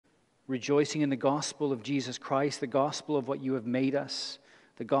rejoicing in the gospel of Jesus Christ, the gospel of what you have made us,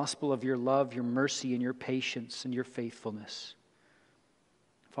 the gospel of your love, your mercy, and your patience, and your faithfulness.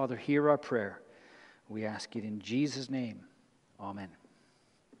 Father, hear our prayer. We ask it in Jesus' name. Amen.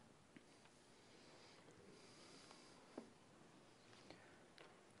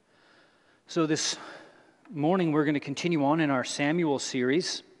 So this morning we're going to continue on in our Samuel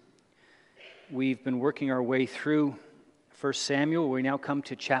series. We've been working our way through 1 Samuel. We now come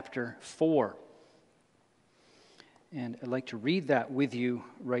to chapter 4. And I'd like to read that with you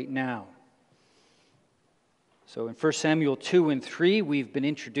right now. So in 1 Samuel 2 and 3, we've been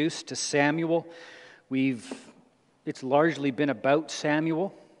introduced to Samuel. It's largely been about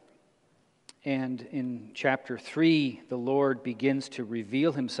Samuel. And in chapter 3, the Lord begins to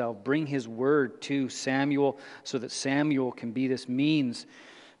reveal himself, bring his word to Samuel, so that Samuel can be this means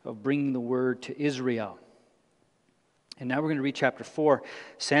of bringing the word to Israel. And now we're going to read chapter 4.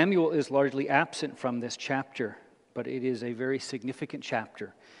 Samuel is largely absent from this chapter, but it is a very significant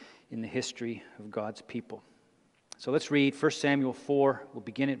chapter in the history of God's people. So let's read 1 Samuel 4. We'll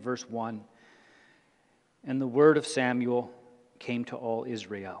begin at verse 1. And the word of Samuel came to all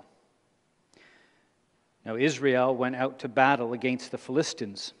Israel. Now Israel went out to battle against the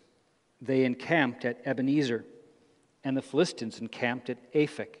Philistines. They encamped at Ebenezer, and the Philistines encamped at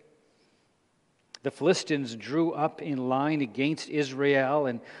Aphek. The Philistines drew up in line against Israel,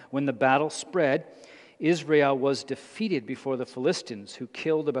 and when the battle spread, Israel was defeated before the Philistines, who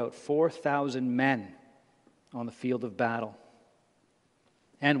killed about 4,000 men on the field of battle.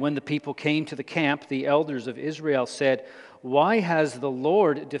 And when the people came to the camp, the elders of Israel said, "Why has the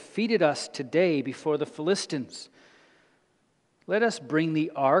Lord defeated us today before the Philistines? Let us bring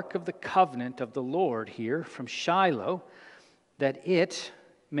the ark of the covenant of the Lord here from Shiloh, that it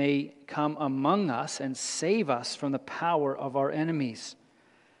may come among us and save us from the power of our enemies."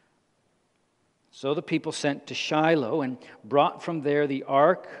 So the people sent to Shiloh and brought from there the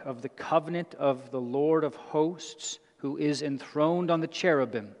ark of the covenant of the Lord of hosts, who is enthroned on the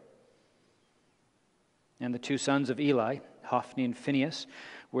cherubim. And the two sons of Eli, Hophni and Phinehas,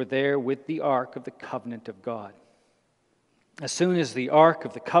 were there with the ark of the covenant of God. As soon as the ark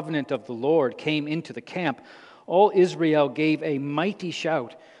of the covenant of the Lord came into the camp, all Israel gave a mighty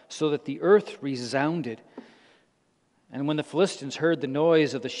shout, so that the earth resounded. And when the Philistines heard the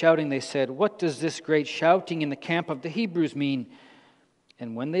noise of the shouting, they said, "What does this great shouting in the camp of the Hebrews mean?"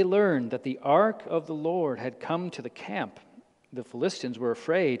 And when they learned that the ark of the Lord had come to the camp, the Philistines were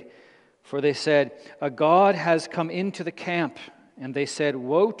afraid, for they said, "A god has come into the camp." And they said,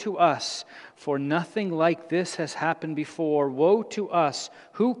 "Woe to us, for nothing like this has happened before. Woe to us,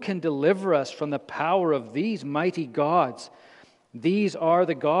 who can deliver us from the power of these mighty gods? These are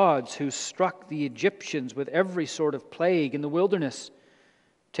the gods who struck the Egyptians with every sort of plague in the wilderness.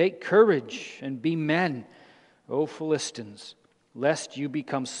 Take courage and be men, O Philistines, lest you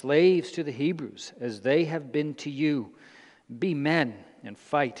become slaves to the Hebrews, as they have been to you. Be men and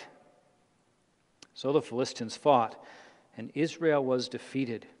fight." So the Philistines fought, and Israel was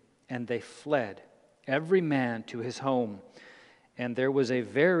defeated, and they fled, every man to his home. And there was a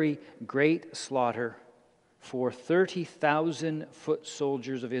very great slaughter, for 30,000 foot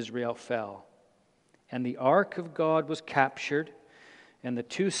soldiers of Israel fell. And the ark of God was captured, and the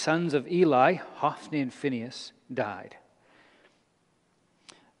two sons of Eli, Hophni and Phinehas, died.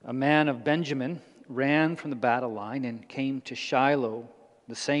 A man of Benjamin ran from the battle line and came to Shiloh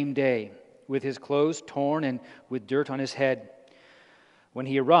the same day, with his clothes torn and with dirt on his head. When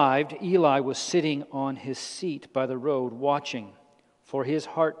he arrived, Eli was sitting on his seat by the road watching, for his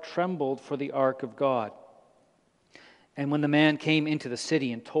heart trembled for the ark of God. And when the man came into the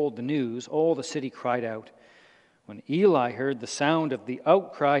city and told the news, all the city cried out. When Eli heard the sound of the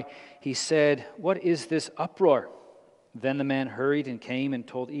outcry, he said, "What is this uproar?" Then the man hurried and came and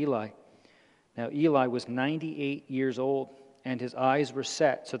told Eli. Now Eli was 98 years old, and his eyes were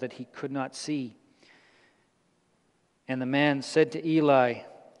set so that he could not see. And the man said to Eli,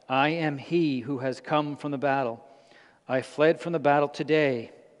 "I am he who has come from the battle. I fled from the battle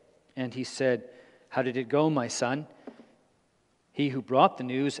today." And he said, "How did it go, my son?" He who brought the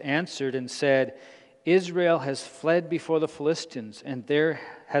news answered and said, "Israel has fled before the Philistines, and there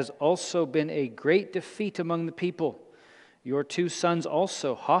has also been a great defeat among the people. Your two sons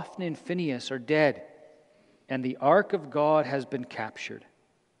also, Hophni and Phinehas, are dead, and the ark of God has been captured."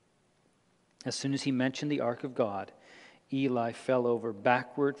 As soon as he mentioned the ark of God, Eli fell over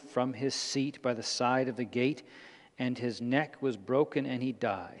backward from his seat by the side of the gate, and his neck was broken, and he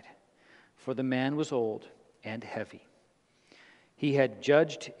died. For the man was old and heavy. He had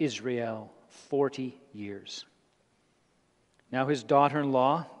judged Israel 40 years. Now his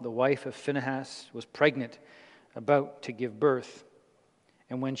daughter-in-law, the wife of Phinehas, was pregnant, about to give birth.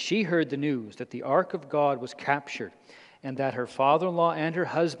 And when she heard the news that the ark of God was captured, and that her father-in-law and her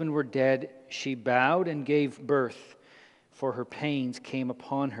husband were dead, she bowed and gave birth, for her pains came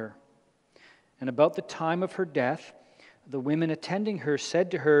upon her. And about the time of her death, the women attending her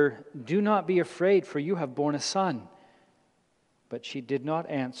said to her, "Do not be afraid, for you have borne a son." But she did not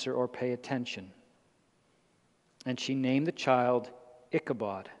answer or pay attention. And she named the child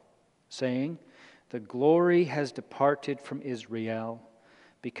Ichabod, saying, "The glory has departed from Israel,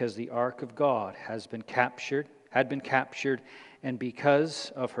 because the ark of God had been captured, and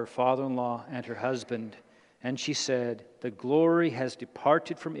because of her father-in-law and her husband." And she said, "The glory has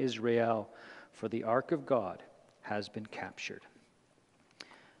departed from Israel, for the ark of God has been captured."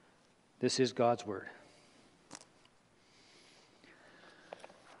 This is God's word.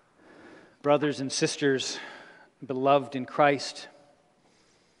 Brothers and sisters, beloved in Christ,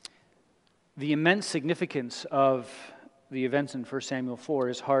 the immense significance of the events in 1 Samuel 4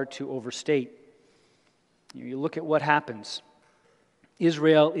 is hard to overstate. You look at what happens.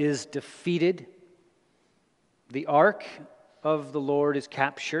 Israel is defeated. The ark of the Lord is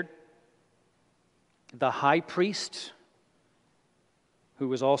captured. The high priest, who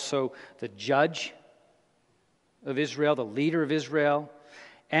was also the judge of Israel, the leader of Israel,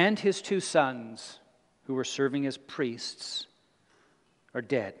 and his two sons, who were serving as priests, are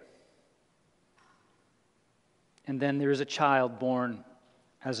dead. And then there is a child born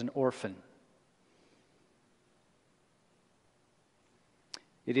as an orphan.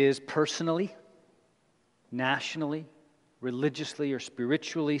 It is personally, nationally, religiously, or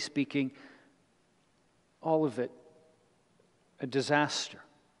spiritually speaking, all of it a disaster.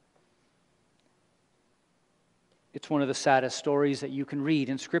 It's one of the saddest stories that you can read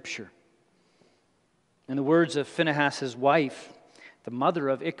in Scripture. And the words of Phinehas' wife, the mother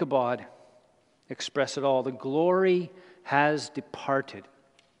of Ichabod, express it all. The glory has departed.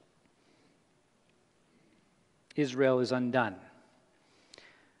 Israel is undone.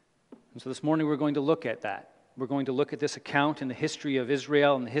 And so this morning we're going to look at that. We're going to look at this account in the history of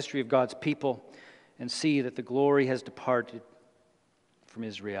Israel and the history of God's people and see that the glory has departed from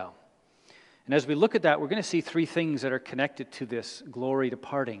Israel. And as we look at that, we're going to see three things that are connected to this glory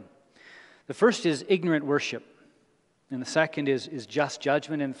departing. The first is ignorant worship. And the second is just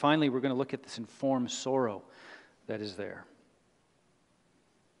judgment. And finally, we're going to look at this informed sorrow that is there.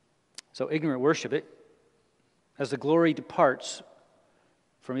 So ignorant worship, as the glory departs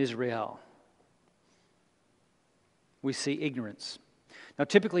from Israel, we see ignorance. Now,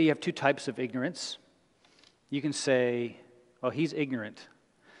 typically you have two types of ignorance. You can say, "Well, he's ignorant."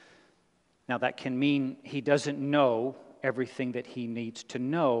 Now, that can mean he doesn't know everything that he needs to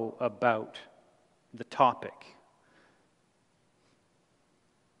know about the topic.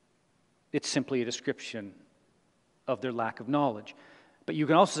 It's simply a description of their lack of knowledge. But you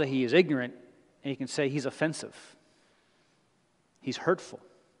can also say he is ignorant, and you can say he's offensive. He's hurtful.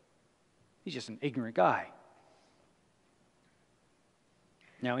 He's just an ignorant guy.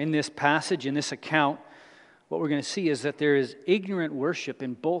 Now, in this passage, in this account, what we're going to see is that there is ignorant worship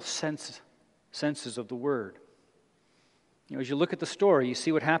in both senses of the word. As you look at the story, you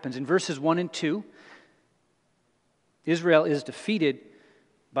see what happens. In verses 1 and 2, Israel is defeated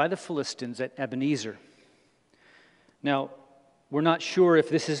by the Philistines at Ebenezer. Now, we're not sure if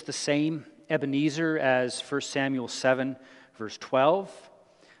this is the same Ebenezer as 1 Samuel 7, verse 12.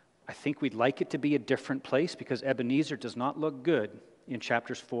 I think we'd like it to be a different place because Ebenezer does not look good in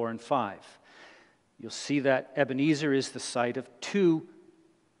chapters 4 and 5. You'll see that Ebenezer is the site of two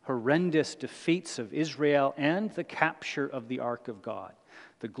horrendous defeats of Israel and the capture of the ark of God.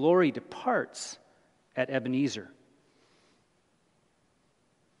 The glory departs at Ebenezer.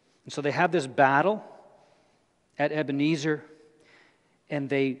 And so they have this battle at Ebenezer, and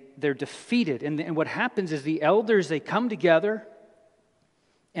they're defeated. And what happens is the elders, they come together,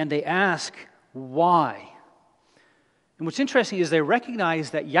 and they ask, why? And what's interesting is they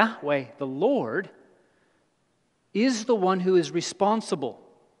recognize that Yahweh, the Lord, is the one who is responsible.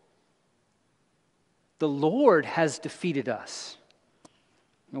 The Lord has defeated us.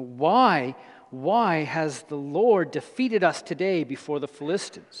 Now, why has the Lord defeated us today before the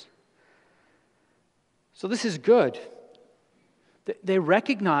Philistines? So this is good. They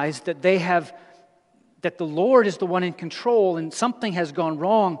recognize that that the Lord is the one in control and something has gone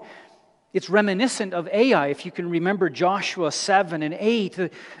wrong. It's reminiscent of Ai. If you can remember Joshua 7 and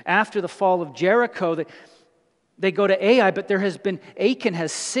 8, after the fall of Jericho, they go to Ai, but Achan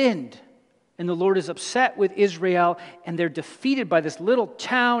has sinned And the Lord is upset with Israel, and they're defeated by this little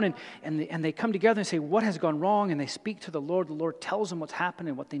town, and they come together and say, what has gone wrong? And they speak to the Lord. The Lord tells them what's happened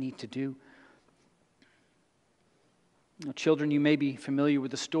and what they need to do. Now, children, you may be familiar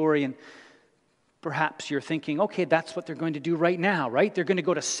with the story, and perhaps you're thinking, okay, that's what they're going to do right now, right? They're going to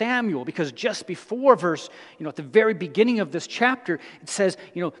go to Samuel, because just before at the very beginning of this chapter, it says,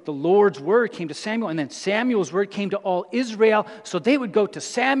 the Lord's word came to Samuel, and then Samuel's word came to all Israel. So they would go to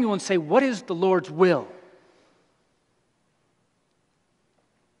Samuel and say, what is the Lord's will?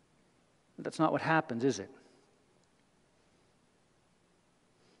 But that's not what happens, is it?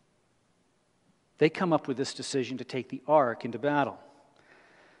 They come up with this decision to take the ark into battle.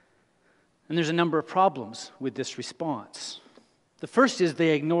 And there's a number of problems with this response. The first is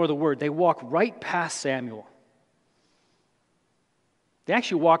they ignore the word. They walk right past Samuel. They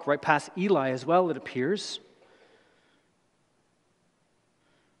actually walk right past Eli as well, it appears.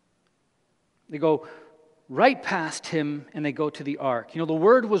 They go right past him and they go to the ark. The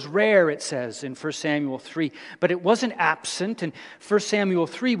word was rare, it says in 1 Samuel 3, but it wasn't absent. In 1 Samuel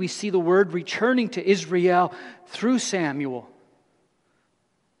 3, we see the word returning to Israel through Samuel.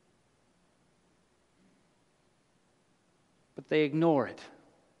 But they ignore it.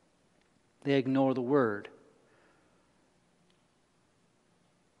 They ignore the word.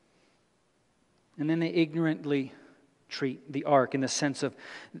 And then they ignorantly treat the ark in the sense of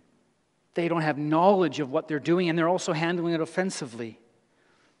they don't have knowledge of what they're doing, and they're also handling it offensively.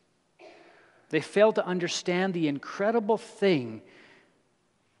 They fail to understand the incredible thing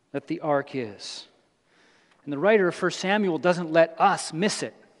that the ark is. And the writer of 1 Samuel doesn't let us miss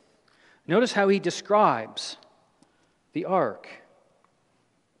it. Notice how he describes the ark.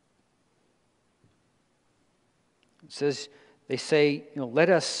 It says, they say, let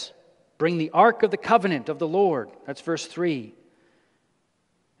us bring the ark of the covenant of the Lord. That's verse 3.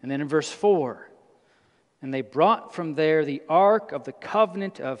 And then in verse 4, and they brought from there the ark of the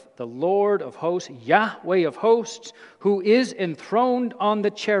covenant of the Lord of hosts, Yahweh of hosts, who is enthroned on the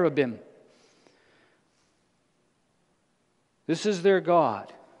cherubim. This is their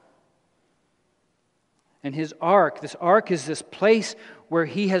God. And his ark, this ark is this place where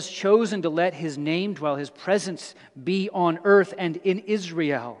he has chosen to let his name dwell, his presence be on earth and in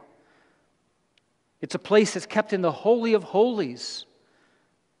Israel. It's a place that's kept in the Holy of Holies.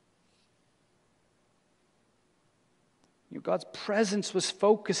 God's presence was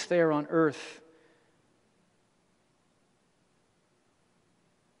focused there on earth.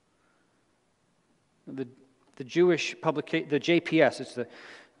 The Jewish publication, the JPS, it's the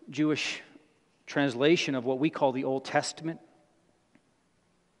Jewish translation of what we call the Old Testament,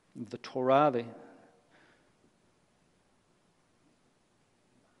 the Torah, the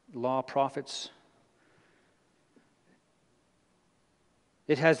law, prophets.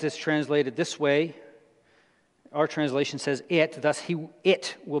 It has this translated this way. Our translation says it, thus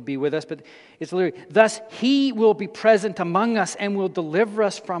it will be with us, but it's literally, thus he will be present among us and will deliver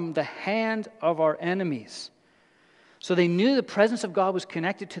us from the hand of our enemies. So they knew the presence of God was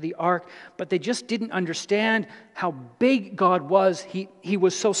connected to the ark, but they just didn't understand how big God was. He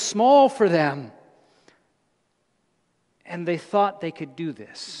was so small for them. And they thought they could do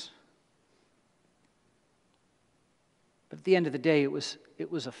this. But at the end of the day, it was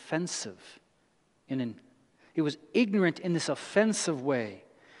offensive. It was ignorant in this offensive way.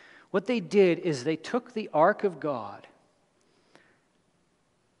 What they did is they took the ark of God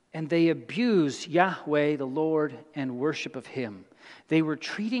and they abused Yahweh, the Lord, and worship of him. They were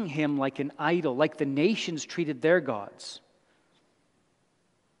treating him like an idol, like the nations treated their gods.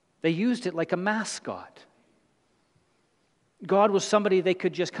 They used it like a mascot. God was somebody they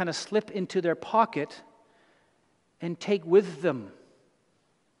could just kind of slip into their pocket and take with them.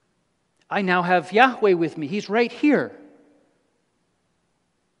 I now have Yahweh with me. He's right here.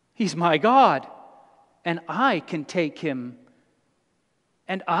 He's my God. And I can take him.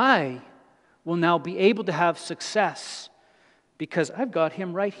 And I will now be able to have success because I've got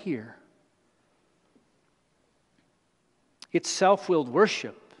him right here. It's self-willed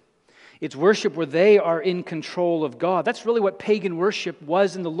worship. It's worship where they are in control of God. That's really what pagan worship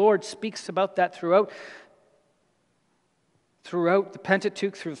was, and the Lord speaks about that throughout the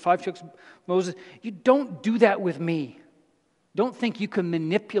Pentateuch, through the 5 books of Moses. You don't do that with me. Don't think you can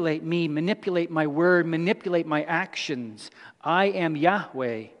manipulate me, manipulate my word, manipulate my actions. I am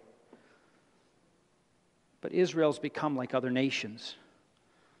Yahweh. But Israel's become like other nations.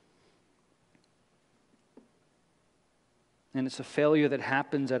 And it's a failure that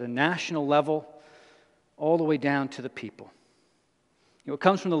happens at a national level all the way down to the people. It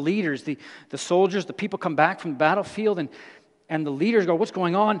comes from the leaders, the soldiers, the people come back from the battlefield, and And the leaders go, what's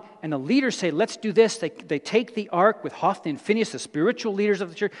going on? And the leaders say, let's do this. They take the ark with Hophni and Phinehas, the spiritual leaders of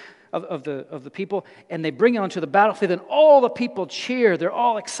the church, of the people, and they bring it onto the battlefield, and all the people cheer. They're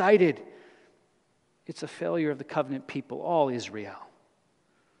all excited. It's a failure of the covenant people, all Israel.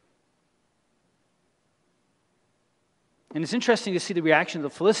 And it's interesting to see the reaction of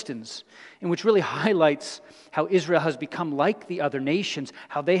the Philistines, in which really highlights how Israel has become like the other nations,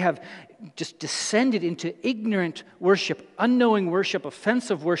 how they have just descended into ignorant worship, unknowing worship,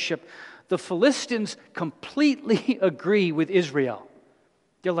 offensive worship. The Philistines completely agree with Israel.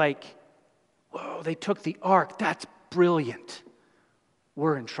 They're like, whoa, they took the ark. That's brilliant.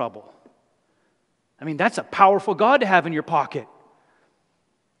 We're in trouble. I mean, that's a powerful God to have in your pocket.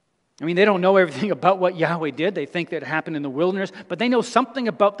 I mean, they don't know everything about what Yahweh did. They think that it happened in the wilderness, but they know something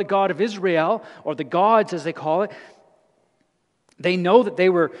about the God of Israel, or the gods as they call it. They know that they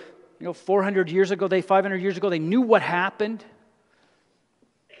were, 400 years ago, 500 years ago, they knew what happened.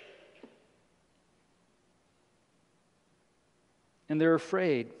 And they're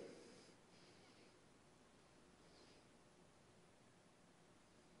afraid.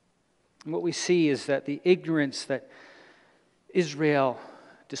 And what we see is that the ignorance that Israel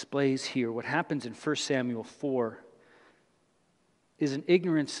displays here, what happens in 1 Samuel 4, is an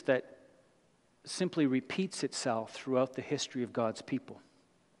ignorance that simply repeats itself throughout the history of God's people.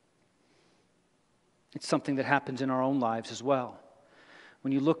 It's something that happens in our own lives as well.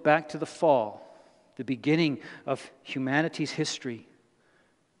 When you look back to the fall, the beginning of humanity's history,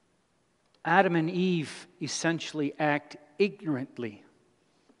 Adam and Eve essentially act ignorantly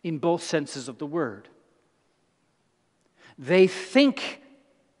in both senses of the word. They think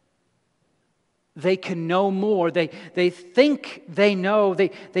they can know more. They think they know.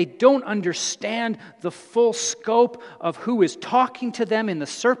 They don't understand the full scope of who is talking to them in the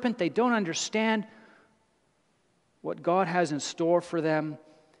serpent. They don't understand what God has in store for them.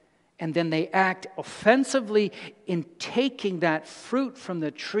 And then they act offensively in taking that fruit from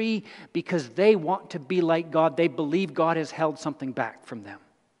the tree because they want to be like God. They believe God has held something back from them.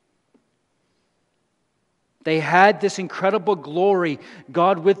 They had this incredible glory,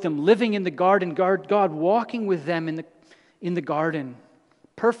 God with them, living in the garden, God walking with them in the garden.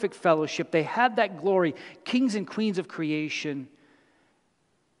 Perfect fellowship. They had that glory, kings and queens of creation.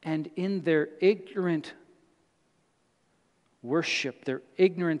 And in their ignorant worship, their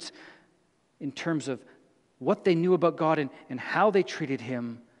ignorance in terms of what they knew about God and how they treated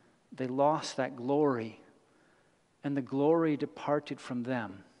Him, they lost that glory. And the glory departed from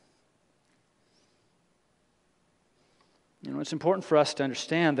them. It's important for us to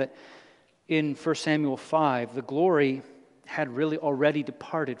understand that in 1 Samuel 5, the glory had really already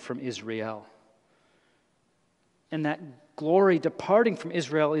departed from Israel. And that glory departing from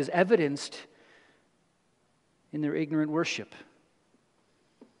Israel is evidenced in their ignorant worship.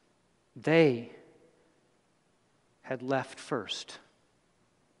 They had left first.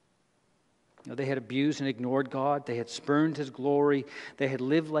 They had abused and ignored God. They had spurned His glory. They had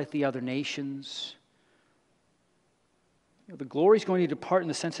lived like the other nations. The glory is going to depart in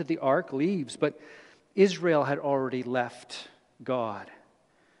the sense that the ark leaves, but Israel had already left God.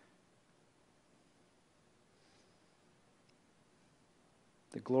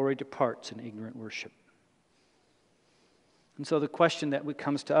 The glory departs in ignorant worship. And so the question that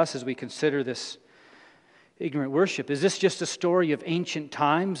comes to us as we consider this ignorant worship, is this just a story of ancient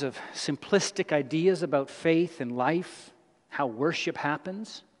times, of simplistic ideas about faith and life, how worship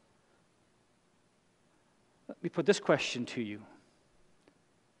happens? Let me put this question to you.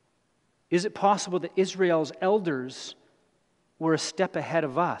 Is it possible that Israel's elders were a step ahead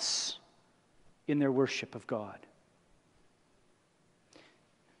of us in their worship of God?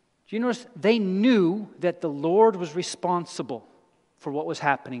 Do you notice they knew that the Lord was responsible for what was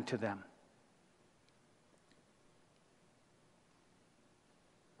happening to them?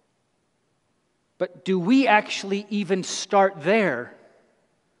 But do we actually even start there?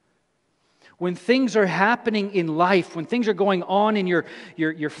 When things are happening in life, when things are going on in your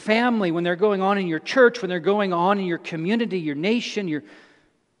family, when they're going on in your church, when they're going on in your community, your nation, your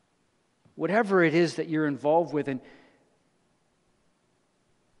whatever it is that you're involved with, and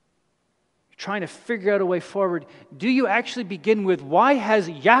you're trying to figure out a way forward, do you actually begin with, why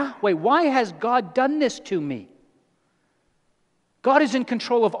has God done this to me? God is in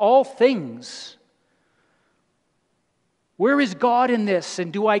control of all things. Where is God in this?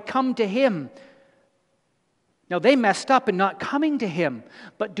 And do I come to Him? Now, they messed up in not coming to Him,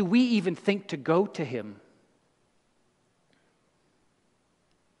 but do we even think to go to Him?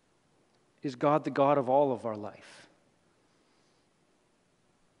 Is God the God of all of our life?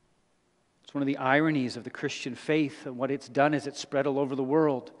 It's one of the ironies of the Christian faith, and what it's done is it's spread all over the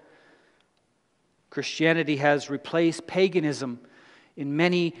world. Christianity has replaced paganism in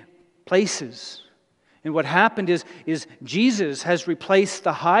many places. And what happened is Jesus has replaced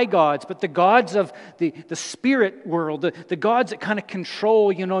the high gods, but the gods of the spirit world, the gods that kind of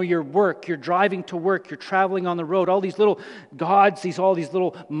control, your work, you're driving to work, you're traveling on the road, all these little gods, all these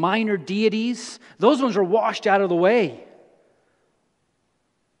little minor deities, those ones are washed out of the way.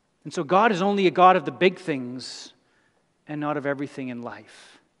 And so God is only a God of the big things and not of everything in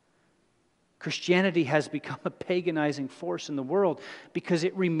life. Christianity has become a paganizing force in the world because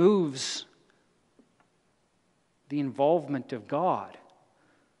it removes the involvement of God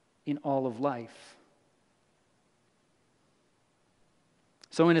in all of life.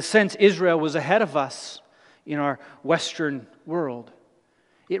 So in a sense, Israel was ahead of us in our Western world.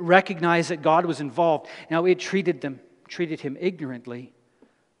 It recognized that God was involved. Now it treated him ignorantly.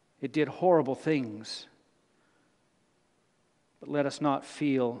 It did horrible things. But let us not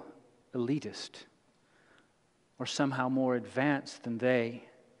feel elitist or somehow more advanced than they.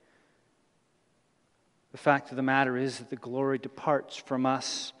 The fact of the matter is that the glory departs from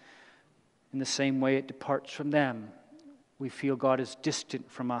us in the same way it departs from them. We feel God is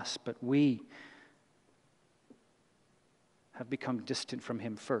distant from us, but we have become distant from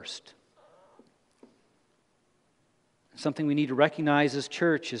Him first. Something we need to recognize as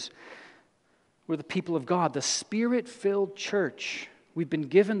church is we're the people of God, the Spirit-filled church. We've been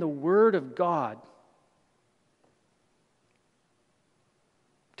given the Word of God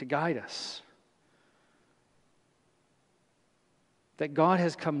to guide us. That God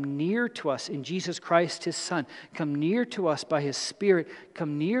has come near to us in Jesus Christ, His Son, come near to us by His Spirit,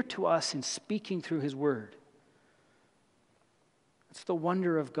 come near to us in speaking through His Word. That's the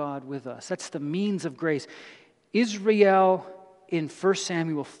wonder of God with us. That's the means of grace. Israel in 1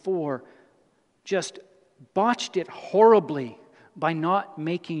 Samuel 4 just botched it horribly by not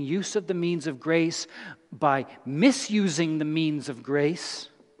making use of the means of grace, by misusing the means of grace.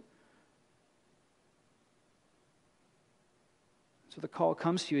 So the call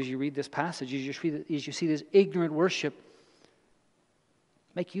comes to you as you read this passage, as you see this ignorant worship,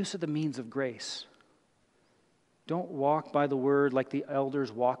 make use of the means of grace. Don't walk by the word like the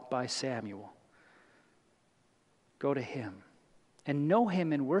elders walked by Samuel. Go to Him and know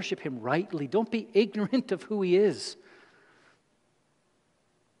Him and worship Him rightly. Don't be ignorant of who He is.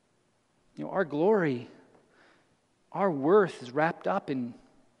 Our glory, our worth is wrapped up in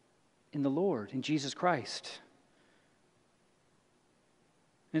the Lord, in Jesus Christ.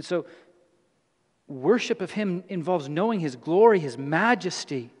 And so, worship of Him involves knowing His glory, His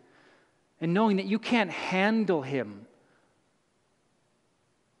majesty, and knowing that you can't handle Him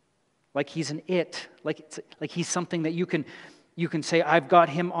like He's an it, like He's something that you can say, I've got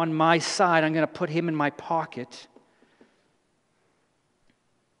Him on my side, I'm going to put Him in my pocket.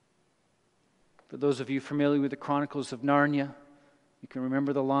 For those of you familiar with the Chronicles of Narnia, you can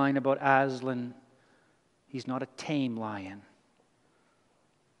remember the line about Aslan. He's not a tame lion.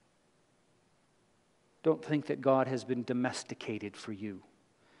 Don't think that God has been domesticated for you.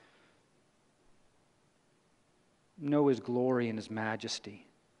 Know His glory and His majesty.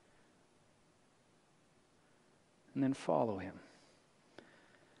 And then follow Him.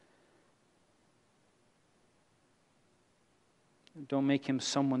 Don't make Him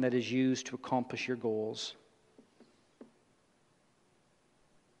someone that is used to accomplish your goals.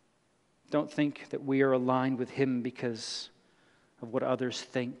 Don't think that we are aligned with Him because of what others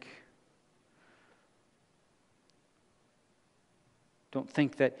think. Don't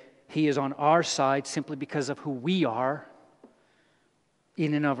think that He is on our side simply because of who we are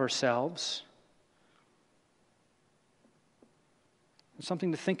in and of ourselves. It's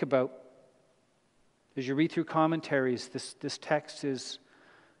something to think about. As you read through commentaries, this text is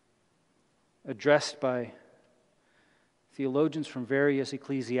addressed by theologians from various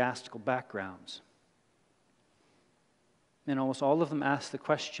ecclesiastical backgrounds. And almost all of them ask the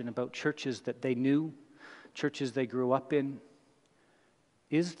question about churches that they knew, churches they grew up in.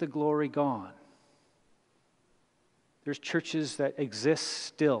 Is the glory gone? There's churches that exist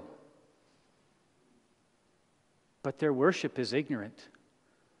still, but their worship is ignorant.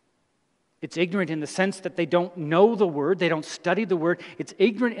 It's ignorant in the sense that they don't know the Word, they don't study the Word. It's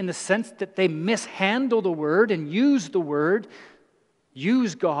ignorant in the sense that they mishandle the Word and use the Word,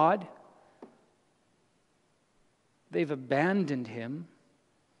 use God. They've abandoned Him.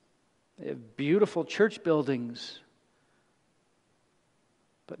 They have beautiful church buildings,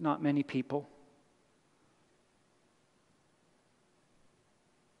 but not many people.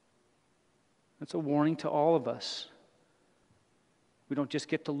 That's a warning to all of us. We don't just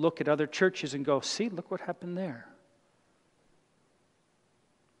get to look at other churches and go, see, look what happened there.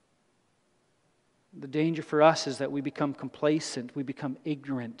 The danger for us is that we become complacent, we become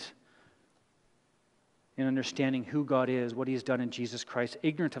ignorant in understanding who God is, what He has done in Jesus Christ,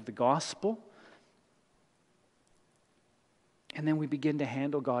 ignorant of the gospel. And then we begin to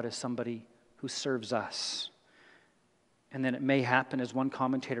handle God as somebody who serves us. And then it may happen, as one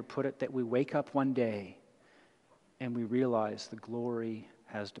commentator put it, that we wake up one day and we realize the glory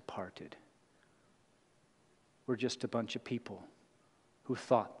has departed. We're just a bunch of people who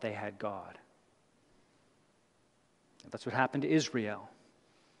thought they had God. That's what happened to Israel.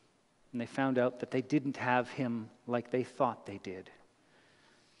 And they found out that they didn't have Him like they thought they did.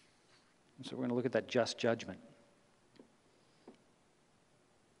 And so we're going to look at that just judgment.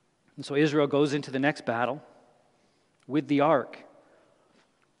 And so Israel goes into the next battle with the ark.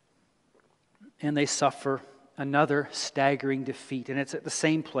 And they suffer another staggering defeat. And it's at the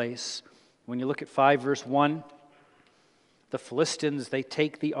same place. When you look at 5 verse 1, the Philistines, they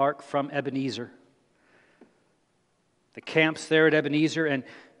take the ark from Ebenezer. The camp's there at Ebenezer, and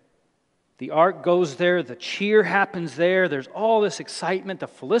the ark goes there. The cheer happens there. There's all this excitement. The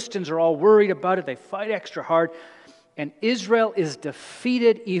Philistines are all worried about it. They fight extra hard. And Israel is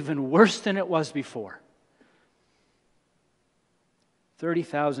defeated even worse than it was before.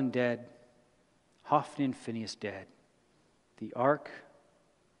 30,000 dead. Hophni and Phinehas dead. The ark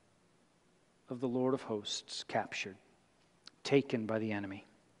of the Lord of hosts captured, taken by the enemy.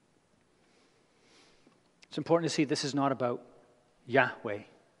 It's important to see this is not about Yahweh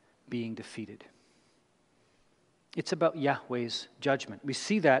being defeated. It's about Yahweh's judgment. We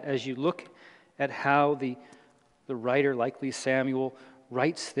see that as you look at how the writer, likely Samuel,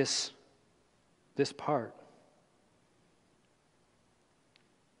 writes this part.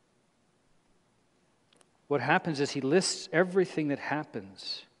 What happens is he lists everything that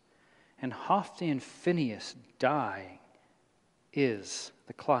happens, and Hophni and Phinehas dying is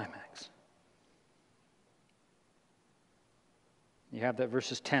the climax. You have that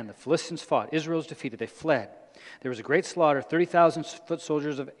verses 10. The Philistines fought. Israel was defeated. They fled. There was a great slaughter. 30,000 foot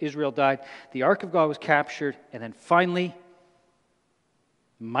soldiers of Israel died. The ark of God was captured. And then finally,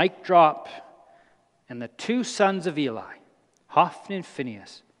 mic drop. And the 2 sons of Eli, Hophni and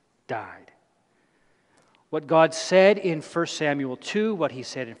Phinehas, died. What God said in 1 Samuel 2, what He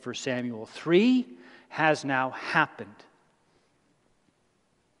said in 1 Samuel 3, has now happened.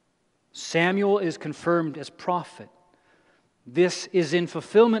 Samuel is confirmed as prophet. This is in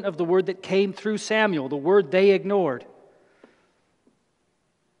fulfillment of the word that came through Samuel, the word they ignored.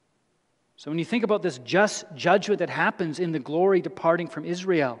 So when you think about this just judgment that happens in the glory departing from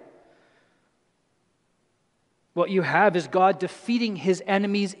Israel, what you have is God defeating His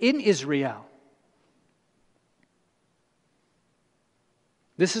enemies in Israel.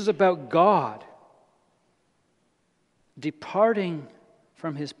 This is about God departing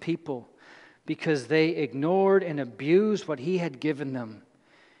from His people because they ignored and abused what He had given them.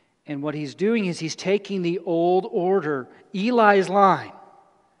 And what He's doing is He's taking the old order, Eli's line.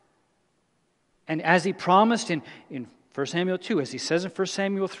 And as He promised in 1 Samuel 2, as He says in 1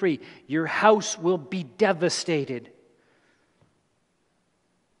 Samuel 3, your house will be devastated.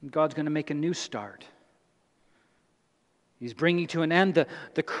 And God's going to make a new start. He's bringing to an end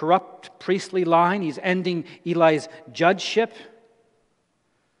the corrupt priestly line. He's ending Eli's judgeship.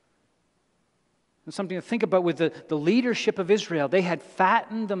 And something to think about with the leadership of Israel. They had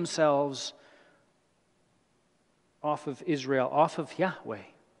fattened themselves off of Israel, off of Yahweh.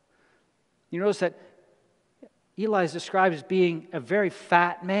 You notice that Eli is described as being a very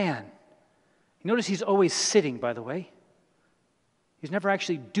fat man. You notice he's always sitting, by the way. He's never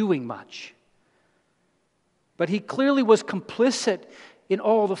actually doing much. But he clearly was complicit in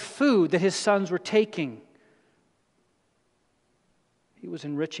all the food that his sons were taking. He was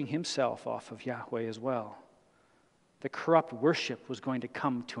enriching himself off of Yahweh as well. The corrupt worship was going to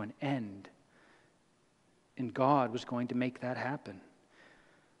come to an end. And God was going to make that happen.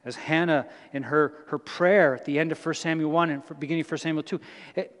 As Hannah in her prayer at the end of 1 Samuel 1 and beginning of 1 Samuel 2,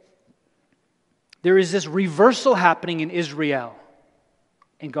 there is this reversal happening in Israel.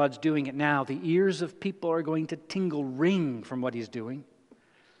 And God's doing it now. The ears of people are going to tingle, ring from what He's doing.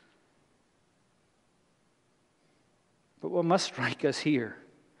 But what must strike us here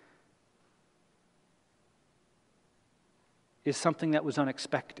is something that was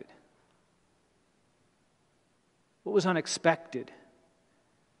unexpected. What was unexpected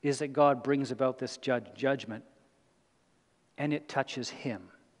is that God brings about this judgment, and it touches Him.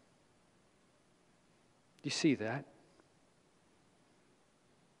 Do you see that?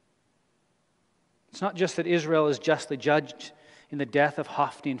 It's not just that Israel is justly judged in the death of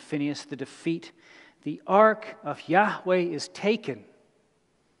Hophni and Phinehas, the defeat. The ark of Yahweh is taken.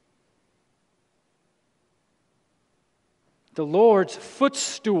 The Lord's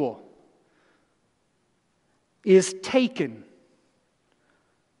footstool is taken.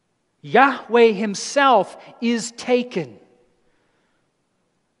 Yahweh himself is taken.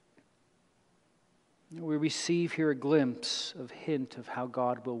 We receive here a glimpse, a hint of how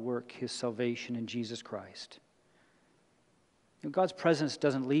God will work his salvation in Jesus Christ. God's presence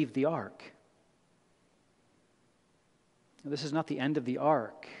doesn't leave the ark. This is not the end of the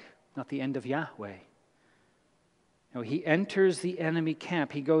ark, not the end of Yahweh. No, he enters the enemy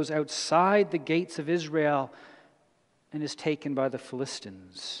camp. He goes outside the gates of Israel and is taken by the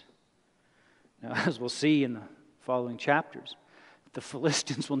Philistines. Now, as we'll see in the following chapters, the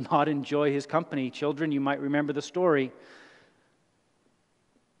Philistines will not enjoy his company. Children, you might remember the story.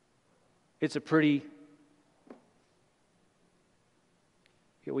 It's a pretty...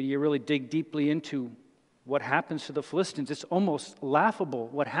 When you really dig deeply into what happens to the Philistines, it's almost laughable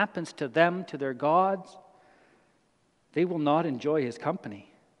what happens to them, to their gods. They will not enjoy his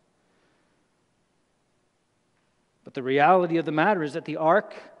company. But the reality of the matter is that the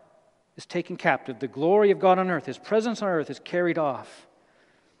ark is taken captive. The glory of God on earth, his presence on earth, is carried off.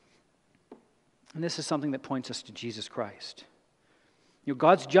 And this is something that points us to Jesus Christ.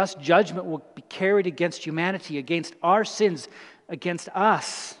 God's just judgment will be carried against humanity, against our sins, against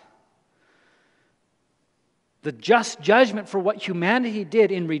us. The just judgment for what humanity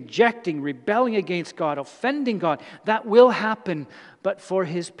did in rejecting, rebelling against God, offending God, that will happen. But for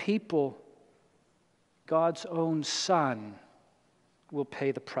his people, God's own Son will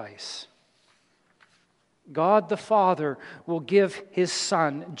pay the price. God the Father will give his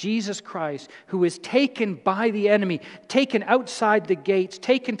Son, Jesus Christ, who is taken by the enemy, taken outside the gates,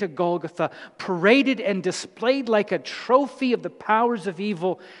 taken to Golgotha, paraded and displayed like a trophy of the powers of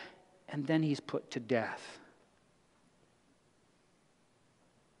evil, and then he's put to death.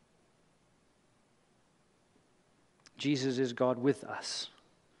 Jesus is God with us.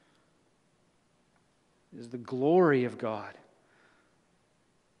 It is the glory of God.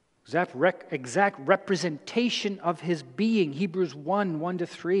 Exact representation of his being. Hebrews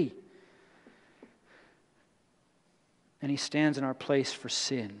 1:1-3. And he stands in our place for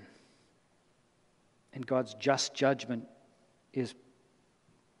sin. And God's just judgment is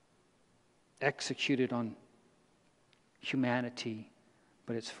executed on humanity,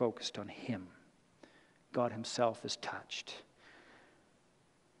 but it's focused on him. God himself is touched.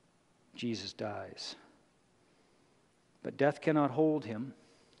 Jesus dies. But death cannot hold him.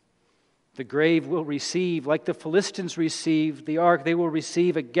 The grave will receive, like the Philistines received the ark, they will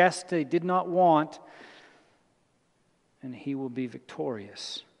receive a guest they did not want, and he will be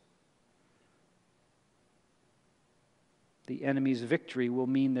victorious. The enemy's victory will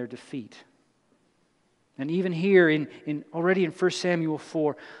mean their defeat. And even here, already in 1 Samuel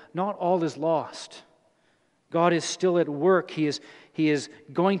 4, not all is lost. God is still at work. He is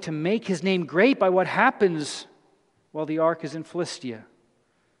going to make his name great by what happens while the ark is in Philistia.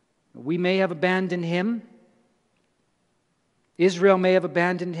 We may have abandoned him. Israel may have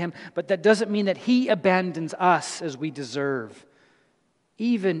abandoned him, but that doesn't mean that he abandons us as we deserve,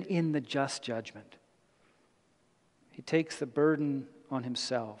 even in the just judgment. He takes the burden on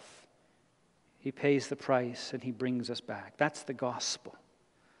himself. He pays the price and he brings us back. That's the gospel.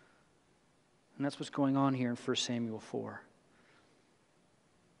 And that's what's going on here in 1 Samuel 4.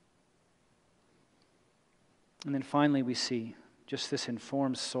 And then finally we see just this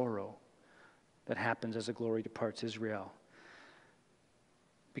informed sorrow that happens as the glory departs Israel.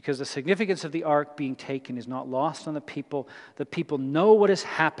 Because the significance of the ark being taken is not lost on the people. The people know what has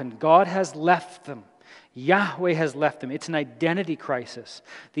happened. God has left them. Yahweh has left them. It's an identity crisis.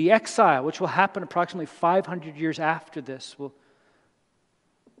 The exile, which will happen approximately 500 years after this, will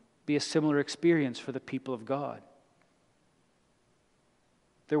be a similar experience for the people of God.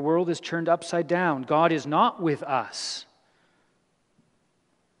 Their world is turned upside down. God is not with us.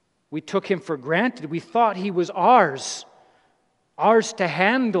 We took him for granted. We thought he was ours to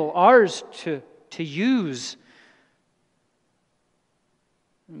handle, ours to use.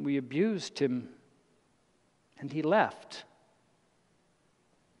 And we abused him, and he left.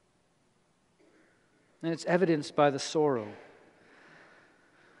 And it's evidenced by the sorrow.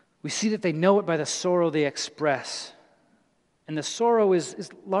 We see that they know it by the sorrow they express. And the sorrow is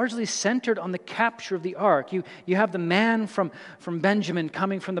largely centered on the capture of the ark. You have the man from Benjamin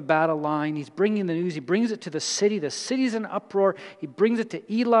coming from the battle line. He's bringing the news. He brings it to the city. The city's in uproar. He brings it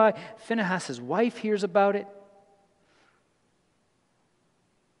to Eli. Phinehas' wife hears about it.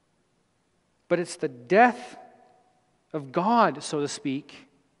 But it's the death of God, so to speak.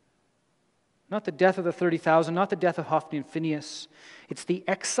 Not the death of the 30,000, not the death of Hophni and Phinehas. It's the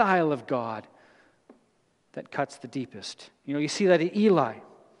exile of God that cuts the deepest. You see that in Eli.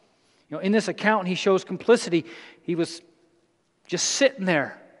 In this account, he shows complicity. He was just sitting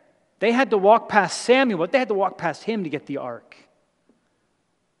there. They had to walk past Samuel, but they had to walk past him to get the ark.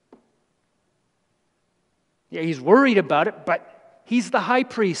 Yeah, he's worried about it, but he's the high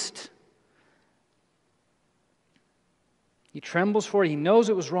priest. He trembles for it. He knows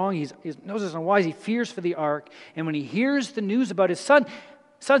it was wrong. He knows it's unwise. He fears for the ark. And when he hears the news about his sons,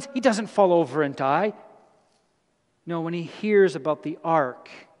 he doesn't fall over and die. No, when he hears about the ark,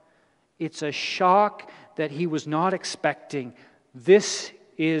 it's a shock that he was not expecting. This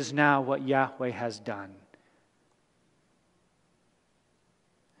is now what Yahweh has done.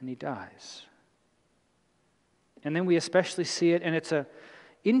 And he dies. And then we especially see it, and it's an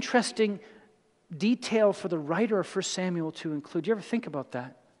interesting detail for the writer of 1 Samuel to include. Do you ever think about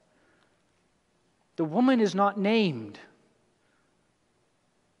that? The woman is not named.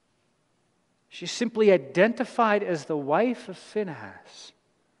 She's simply identified as the wife of Phinehas.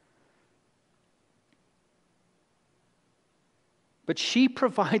 But she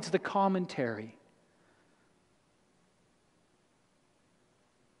provides the commentary.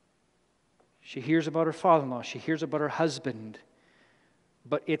 She hears about her father-in-law. She hears about her husband.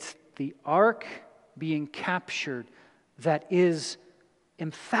 But it's the ark being captured that is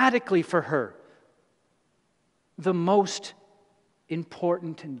emphatically for her the most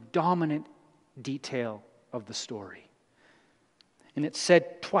important and dominant detail of the story. And it's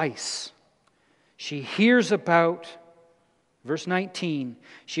said twice. She hears about, verse 19,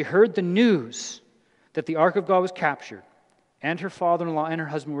 she heard the news that the ark of God was captured, and her father-in-law and her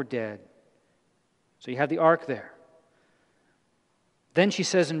husband were dead. So you have the ark there. Then she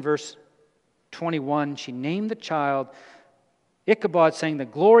says in verse 21, she named the child Ichabod, saying, the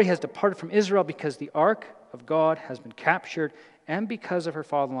glory has departed from Israel because the ark of God has been captured, and because of her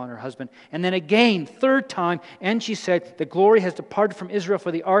father-in-law and her husband. And then again, third time, and she said, the glory has departed from Israel,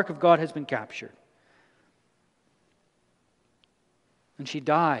 for the ark of God has been captured. And she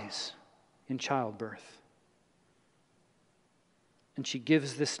dies in childbirth. And she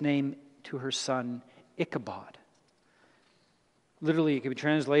gives this name to her son, Ichabod. Literally, it can be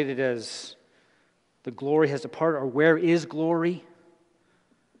translated as the glory has departed, or where is glory?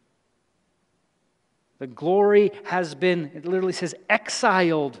 The glory has been, it literally says,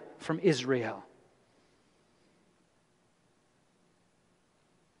 exiled from Israel.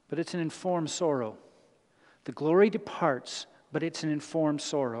 But it's an informed sorrow. The glory departs, but it's an informed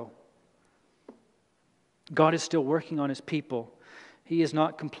sorrow. God is still working on His people. He is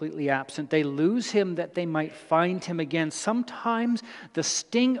not completely absent. They lose Him that they might find Him again. Sometimes the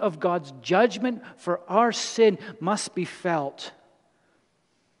sting of God's judgment for our sin must be felt.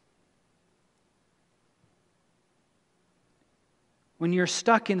 When you're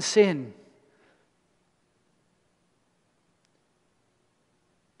stuck in sin,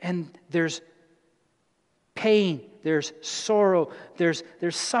 and there's pain, there's sorrow, there's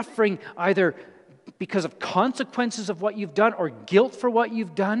suffering, either because of consequences of what you've done or guilt for what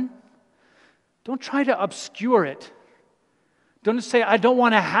you've done, don't try to obscure it. Don't say, I don't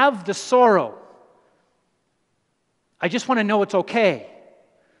want to have the sorrow. I just want to know it's okay.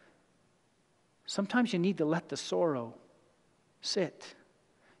 Sometimes you need to let the sorrow sit.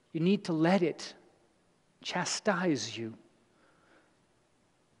 You need to let it chastise you.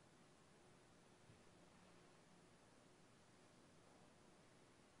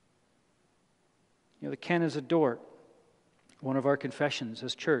 The Canons of Dort, one of our confessions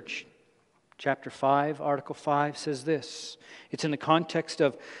as church, chapter 5, article 5 says this. It's in the context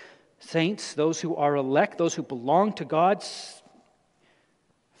of saints, those who are elect, those who belong to God,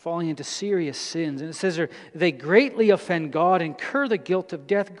 falling into serious sins. And it says there, they greatly offend God, incur the guilt of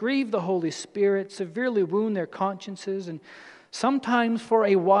death, grieve the Holy Spirit, severely wound their consciences, and sometimes for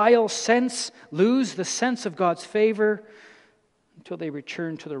a while lose the sense of God's favor until they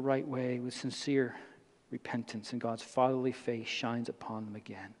return to the right way with sincere repentance, and God's fatherly face shines upon them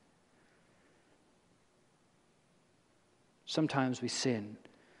again. Sometimes we sin,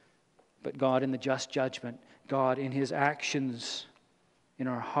 but God in the just judgment, God in His actions in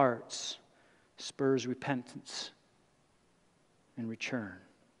our hearts, spurs repentance and return.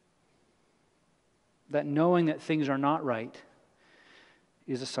 That knowing that things are not right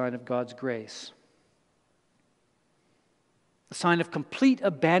is a sign of God's grace. A sign of complete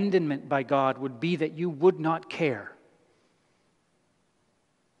abandonment by God would be that you would not care.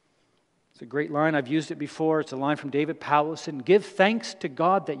 It's a great line. I've used it before. It's a line from David Powlison. Give thanks to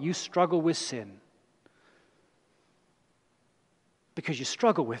God that you struggle with sin. because you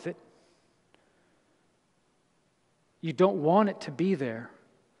struggle with it. You don't want it to be there.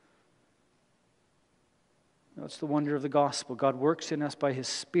 That's the wonder of the gospel. God works in us by His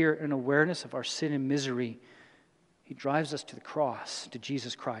Spirit an awareness of our sin and misery. He drives us to the cross, to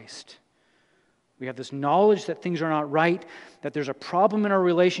Jesus Christ. We have this knowledge that things are not right, that there's a problem in our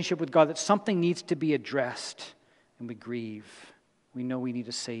relationship with God, that something needs to be addressed, and we grieve. We know we need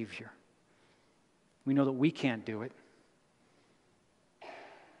a Savior. We know that we can't do it.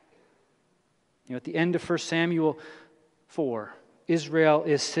 At the end of 1 Samuel 4, Israel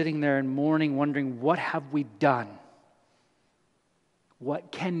is sitting there in mourning, wondering, what have we done?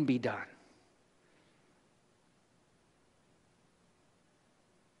 What can be done?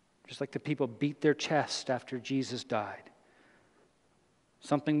 Just like the people beat their chest after Jesus died.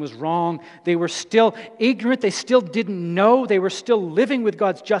 Something was wrong. They were still ignorant. They still didn't know. They were still living with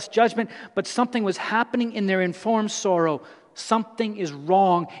God's just judgment, but something was happening in their informed sorrow. Something is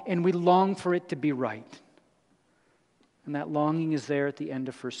wrong, and we long for it to be right. And that longing is there at the end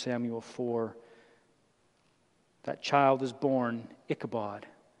of 1 Samuel 4. That child is born, Ichabod.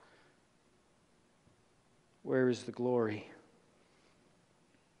 Where is the glory?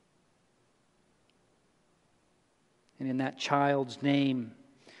 And in that child's name,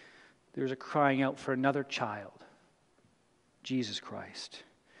 there's a crying out for another child, Jesus Christ.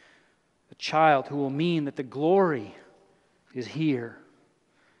 A child who will mean that the glory is here.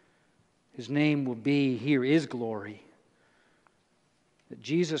 His name will be, here is glory. That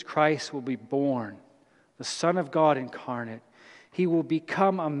Jesus Christ will be born, the Son of God incarnate. He will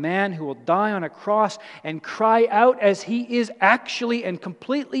become a man who will die on a cross and cry out as he is actually and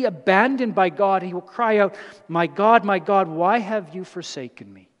completely abandoned by God. He will cry out, my God, why have you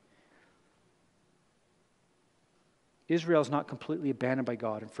forsaken me?" Israel is not completely abandoned by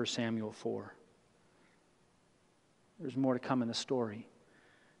God in 1 Samuel 4. There's more to come in the story.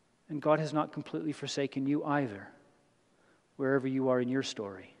 And God has not completely forsaken you either, wherever you are in your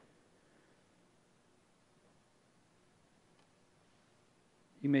story.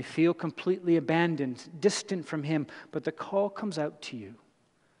 You may feel completely abandoned, distant from Him, but the call comes out to you.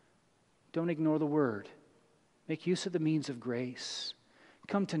 Don't ignore the word. Make use of the means of grace.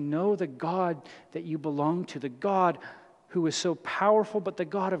 Come to know the God that you belong to, the God who is so powerful, but the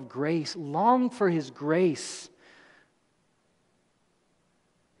God of grace. Long for His grace.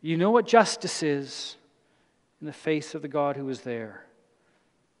 You know what justice is in the face of the God who is there.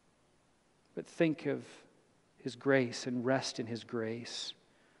 But think of His grace and rest in His grace.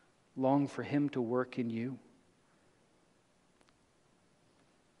 Long for Him to work in you.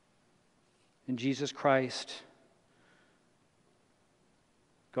 In Jesus Christ,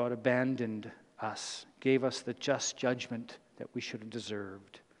 God abandoned us, gave us the just judgment that we should have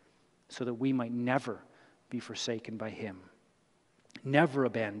deserved, so that we might never be forsaken by Him. Never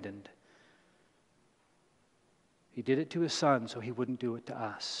abandoned. He did it to His Son, so He wouldn't do it to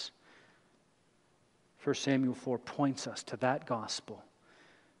us. 1 Samuel 4 points us to that gospel.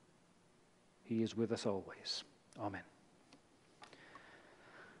 He is with us always. Amen.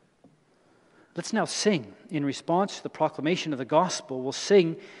 Let's now sing in response to the proclamation of the gospel. We'll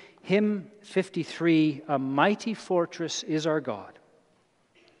sing hymn 53, "A Mighty Fortress is Our God."